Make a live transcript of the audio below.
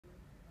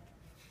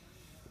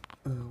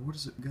What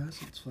is it, guys?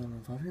 It's 5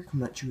 here,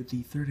 coming at you with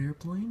the third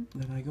airplane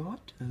that I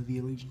got, the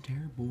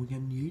Allegiant Boeing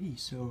MD-80.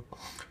 So,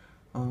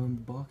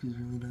 the box is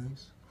really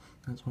nice.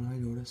 That's what I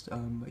noticed.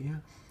 But yeah,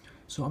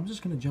 so I'm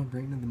just gonna jump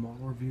right into the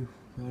model review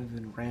rather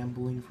than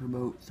rambling for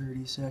about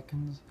 30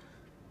 seconds.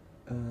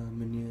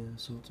 And yeah,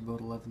 so it's about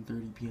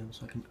 11:30 p.m.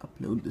 so I can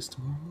upload this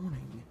tomorrow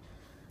morning.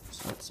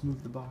 So let's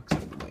move the box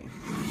out of the way.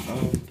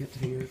 Get to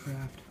the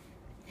aircraft.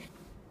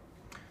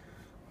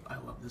 I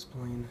love this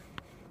plane.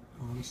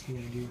 Honestly,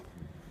 I do.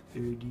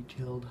 Very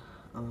detailed,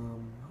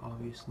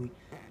 obviously.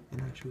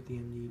 And actually with the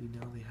MD-80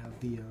 now they have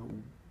the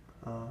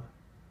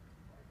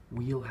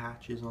wheel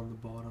hatches on the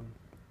bottom.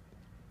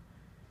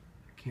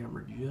 The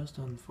camera just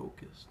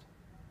unfocused.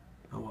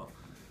 Oh well.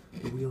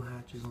 The wheel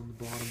hatches on the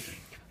bottom.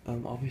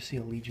 Obviously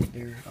Allegiant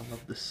there. I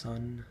love the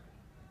sun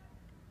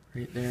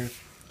right there.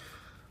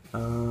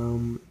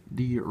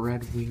 The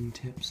red wing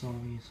tips,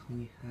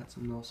 obviously. That's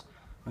something else.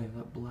 I have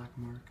that black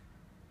mark.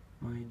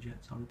 My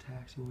jet's on a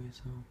taxiway,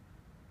 so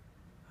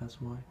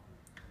that's why.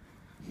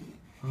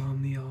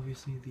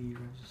 Obviously the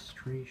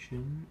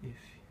registration, if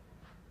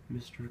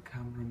Mr.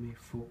 Camera may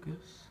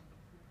focus.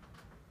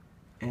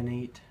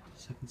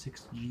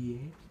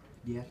 N876GA,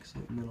 the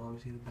exit, and then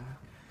obviously the back.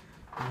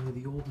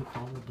 The old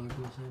McDonnell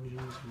Douglas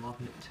engines,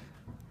 love it.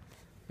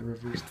 The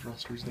reverse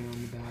thrusters there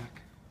on the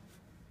back.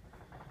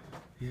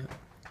 Yep.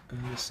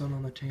 The sun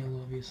on the tail,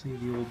 obviously,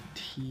 the old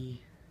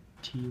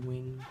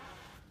T-wing,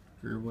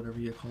 or whatever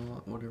you call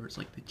it, whatever, it's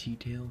like the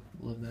T-tail,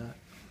 love that.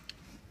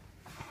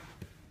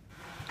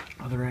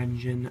 Other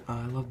engine,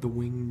 I love the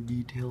wing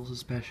details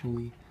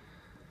especially,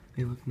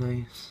 they look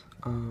nice.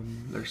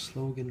 Their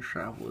slogan,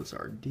 travel is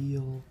our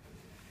deal.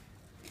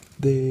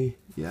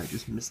 Yeah, I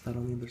just missed that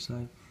on the other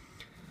side.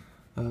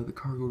 The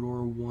cargo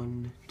door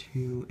 1,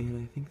 2, and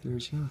I think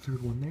there's, a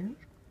third one there.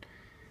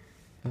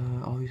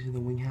 Obviously the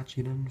wing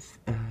hatchet,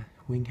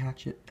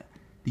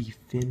 the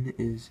fin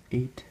is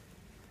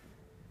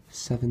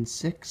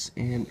 876,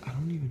 and I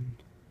don't even,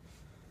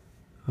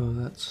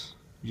 that's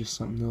just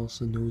something else,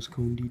 a nose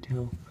cone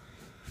detail.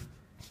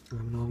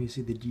 And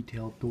obviously the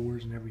detailed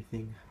doors and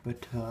everything,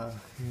 but,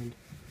 and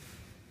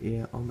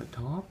yeah, on the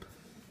top,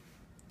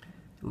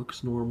 it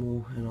looks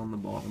normal, and on the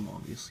bottom,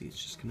 obviously,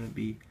 it's just gonna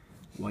be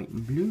white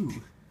and blue.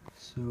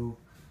 So,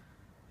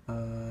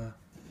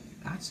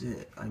 that's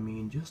it. I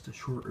mean, just a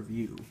short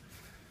review.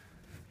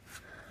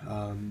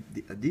 A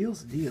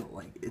deal's a deal.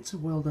 Like, it's a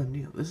well done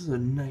deal. This is a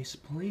nice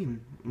plane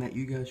that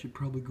you guys should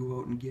probably go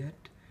out and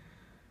get.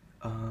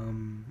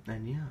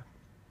 And yeah,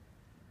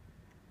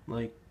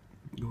 like,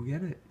 go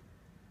get it.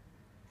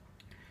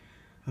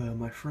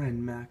 My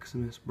friend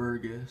Maximus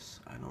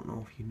Burgess, I don't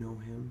know if you know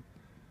him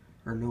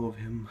or know of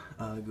him,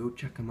 go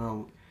check him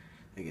out.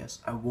 I guess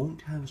I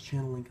won't have his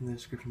channel link in the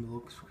description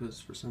below because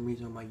for some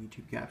reason on my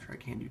YouTube capture I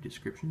can't do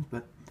descriptions,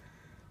 but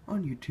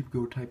on YouTube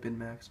go type in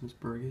Maximus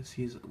Burgess.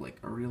 He's like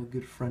a real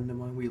good friend of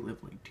mine. We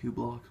live like 2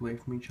 blocks away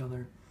from each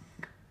other.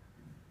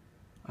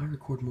 I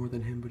record more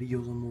than him, but he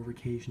goes on more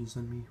vacations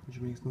than me, which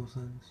makes no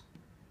sense.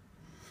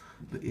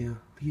 But yeah,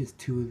 he has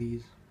 2 of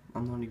these.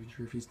 I'm not even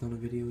sure if he's done a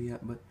video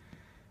yet, but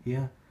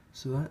yeah,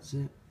 so that's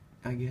it.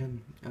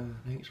 Again,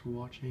 thanks for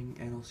watching,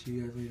 and I'll see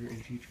you guys later in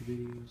future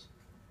videos.